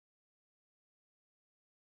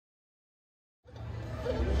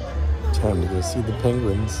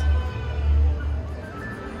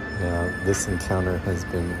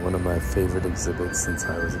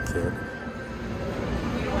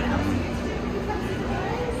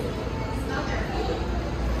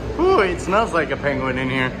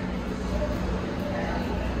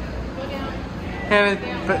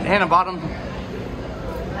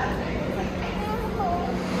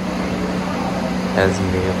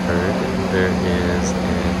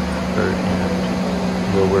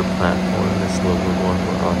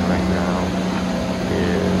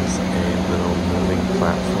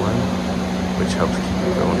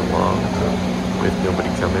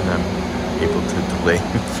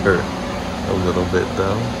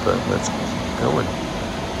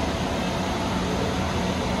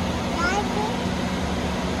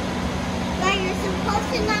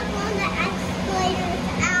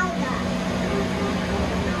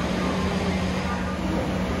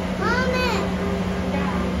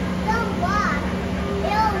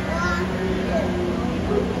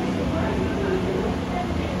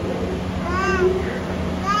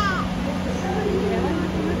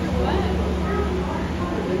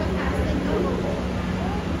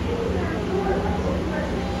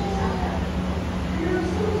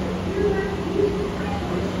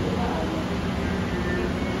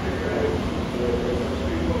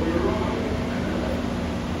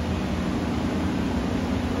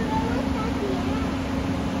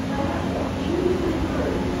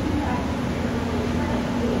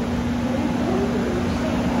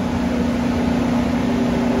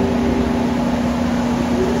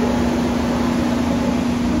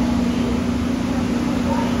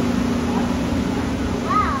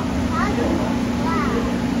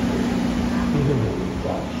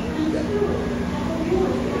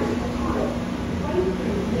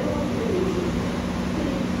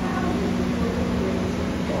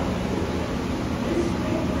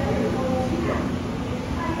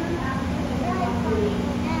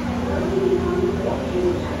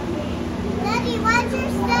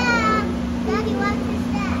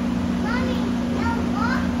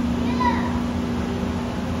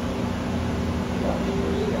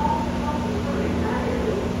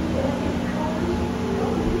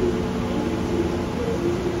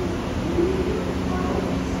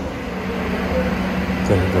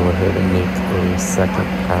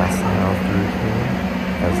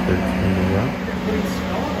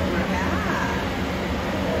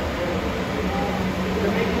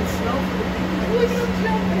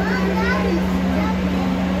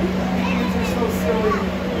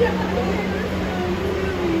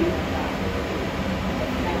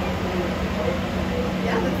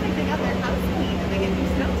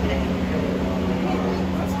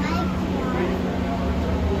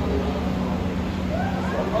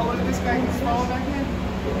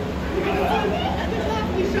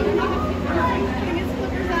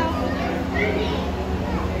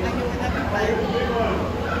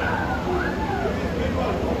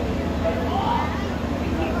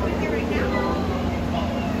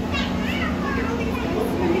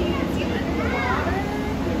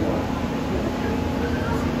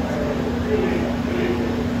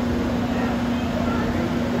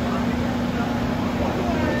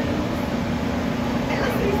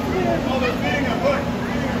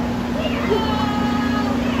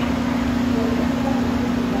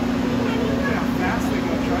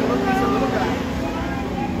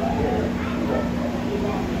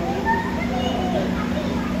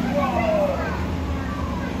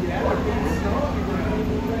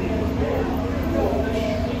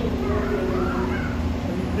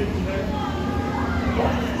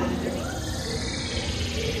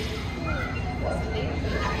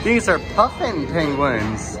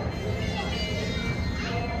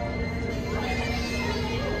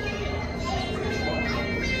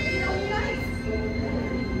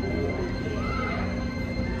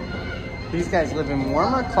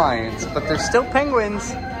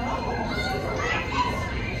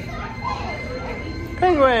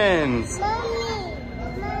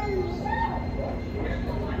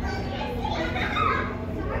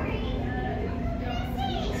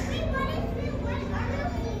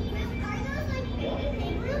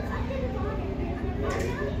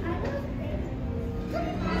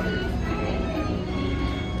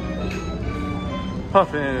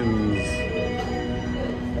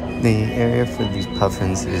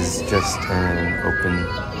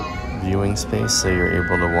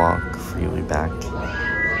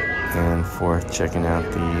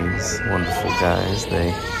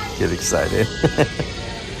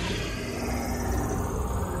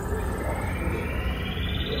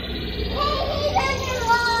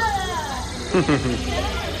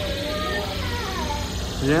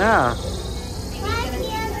Yeah. Where's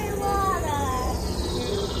the other water?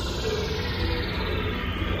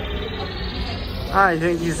 I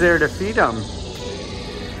think he's there to feed them.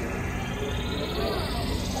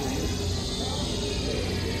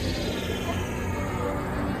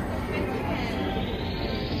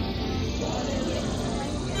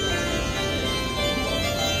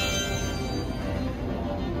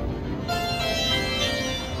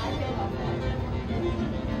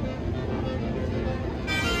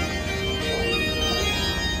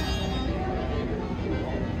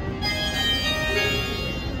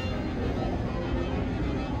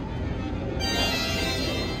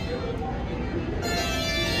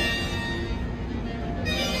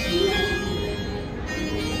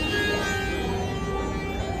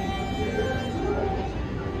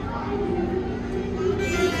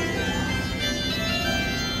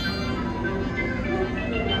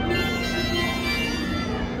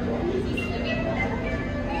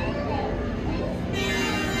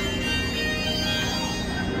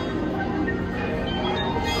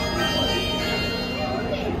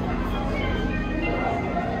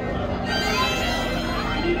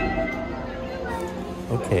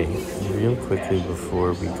 Okay, real quickly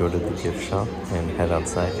before we go to the gift shop and head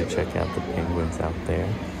outside to check out the penguins out there,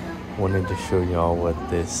 wanted to show y'all what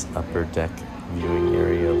this upper deck viewing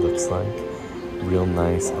area looks like. Real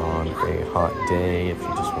nice on a hot day if you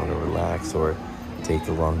just want to relax or take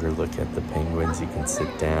a longer look at the penguins. You can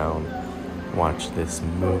sit down, watch this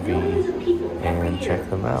movie, and check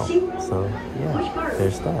them out. So yeah,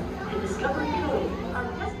 there's that.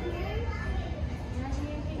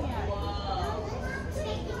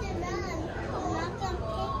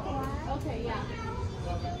 Okay, yeah.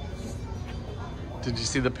 Did you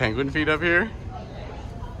see the penguin feet up here?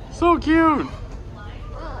 So cute!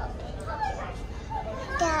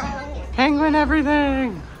 Penguin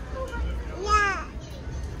everything! Yeah.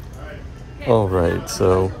 Alright,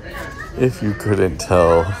 so if you couldn't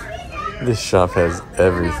tell, this shop has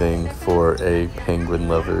everything for a penguin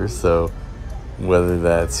lover. So whether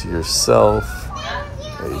that's yourself,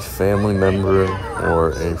 a family member,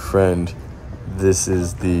 or a friend, this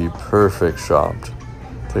is the perfect shop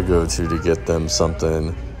to go to get them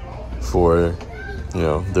something for, you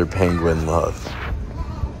know, their penguin love.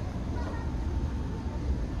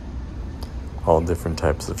 All different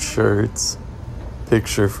types of shirts,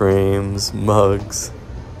 picture frames, mugs.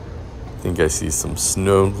 I think I see some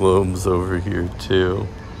snow globes over here too.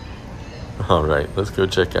 All right, let's go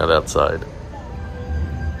check out outside.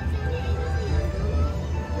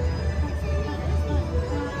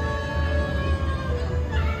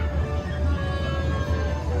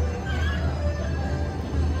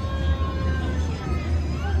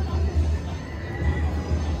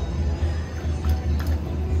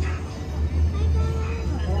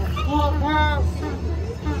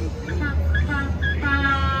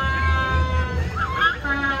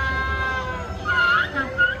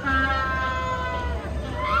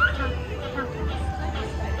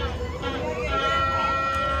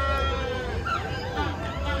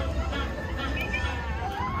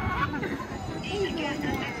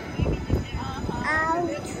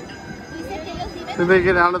 Did they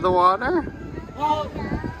get out of the water?